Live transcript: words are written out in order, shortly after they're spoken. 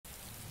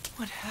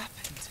What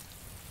happened?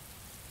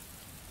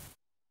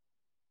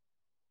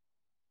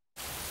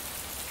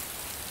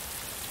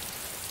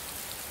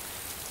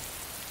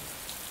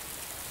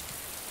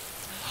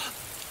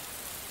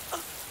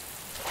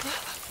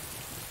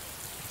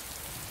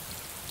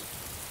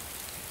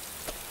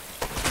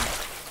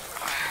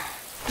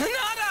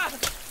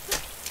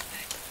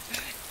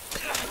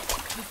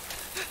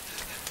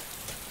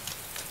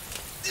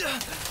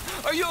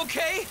 Are you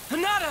okay?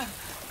 Hinata!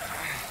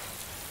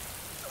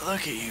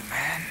 Look at you,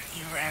 man.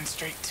 You ran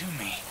straight to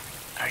me.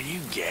 Are you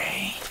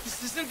gay?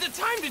 This isn't the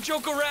time to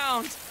joke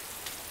around!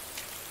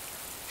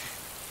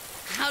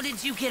 How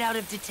did you get out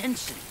of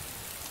detention?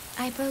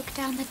 I broke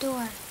down the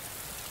door.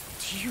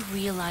 Do you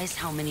realize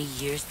how many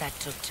years that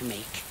took to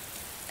make?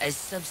 As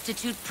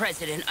substitute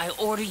president, I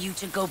order you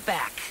to go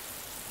back.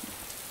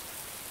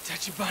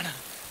 Tachibana,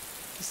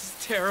 this is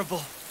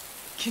terrible.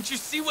 Can't you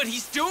see what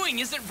he's doing?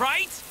 Is it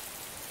right?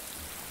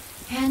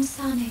 And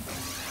Sonic.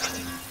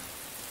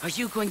 Are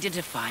you going to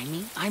defy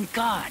me? I'm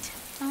God.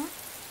 Huh?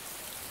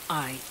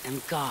 I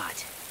am God.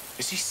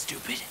 Is he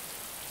stupid?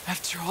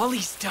 After all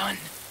he's done.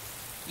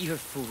 You're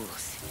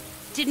fools.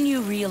 Didn't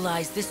you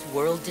realize this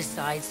world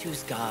decides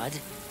who's God?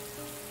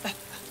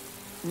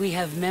 We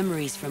have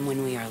memories from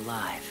when we are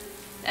alive.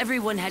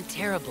 Everyone had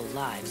terrible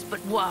lives, but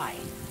why?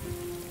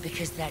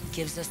 Because that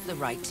gives us the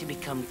right to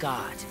become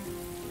God.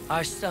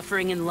 Our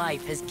suffering in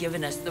life has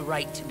given us the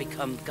right to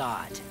become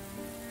God.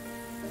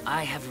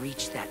 I have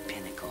reached that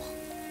pinnacle.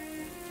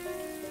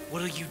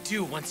 What'll you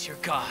do once you're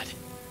God?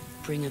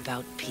 Bring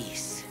about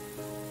peace.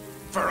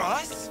 For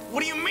us?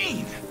 What do you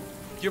mean?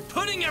 You're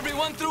putting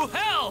everyone through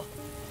hell!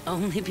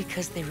 Only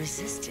because they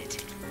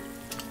resisted.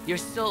 Your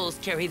souls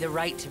carry the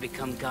right to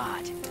become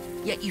God,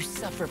 yet you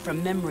suffer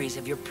from memories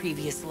of your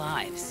previous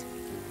lives.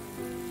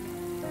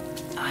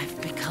 I've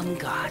become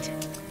God.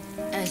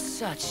 As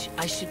such,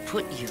 I should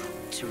put you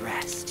to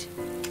rest.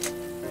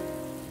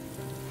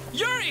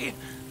 Yuri!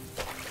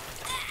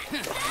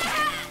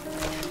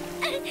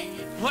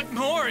 What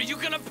more are you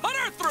gonna put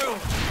her through?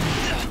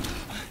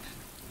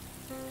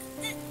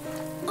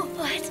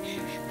 What?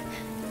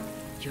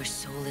 Your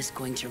soul is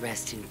going to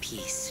rest in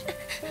peace.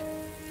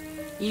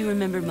 You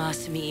remember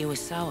Masumi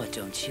Iwasawa,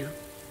 don't you?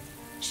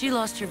 She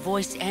lost her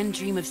voice and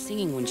dream of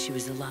singing when she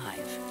was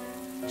alive.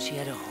 She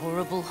had a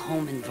horrible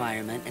home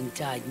environment and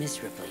died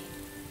miserably.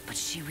 But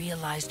she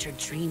realized her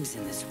dreams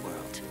in this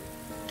world.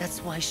 That's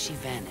why she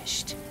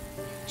vanished.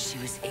 She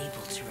was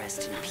able to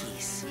rest in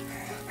peace.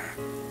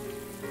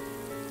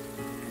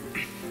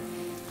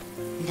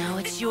 Now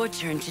it's your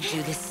turn to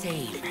do the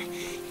same.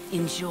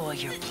 Enjoy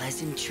your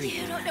pleasant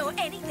dream. You don't know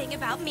anything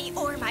about me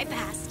or my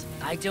past.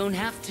 I don't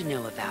have to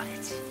know about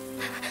it.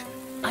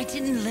 I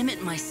didn't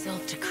limit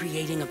myself to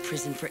creating a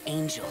prison for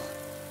Angel.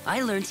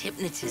 I learned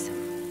hypnotism.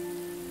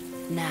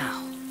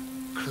 Now,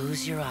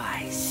 close your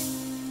eyes.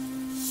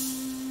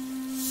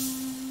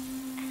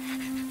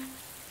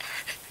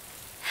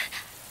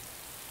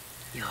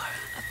 You're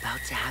about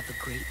to have a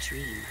great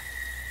dream.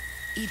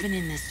 Even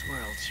in this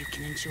world, you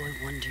can enjoy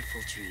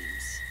wonderful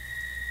dreams.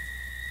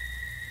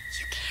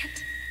 You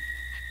can't.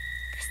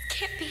 This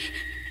can't be.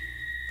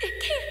 It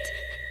can't.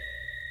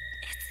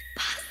 It's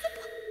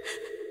impossible.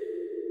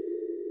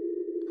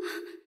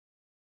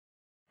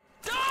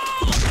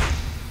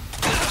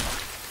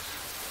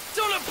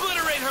 Don't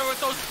obliterate her with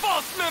those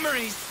false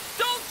memories!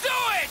 Don't do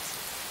it!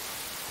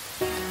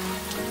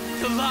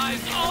 The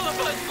lives all of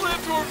us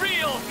lived were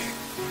real!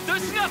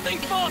 There's nothing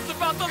false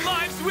about the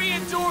lives we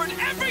endured!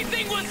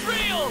 Everything was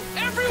real!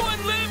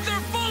 Everyone lived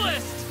their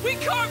fullest! We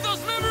carved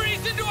those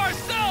memories into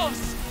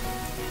ourselves!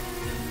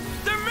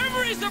 They're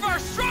memories of our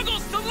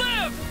struggles to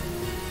live!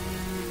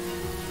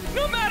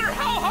 No matter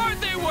how hard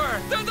they were,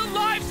 they're the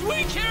lives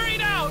we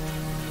carried out!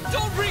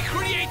 Don't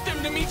recreate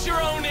them to meet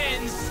your own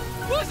ends!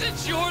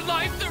 Wasn't your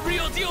life the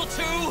real deal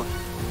too?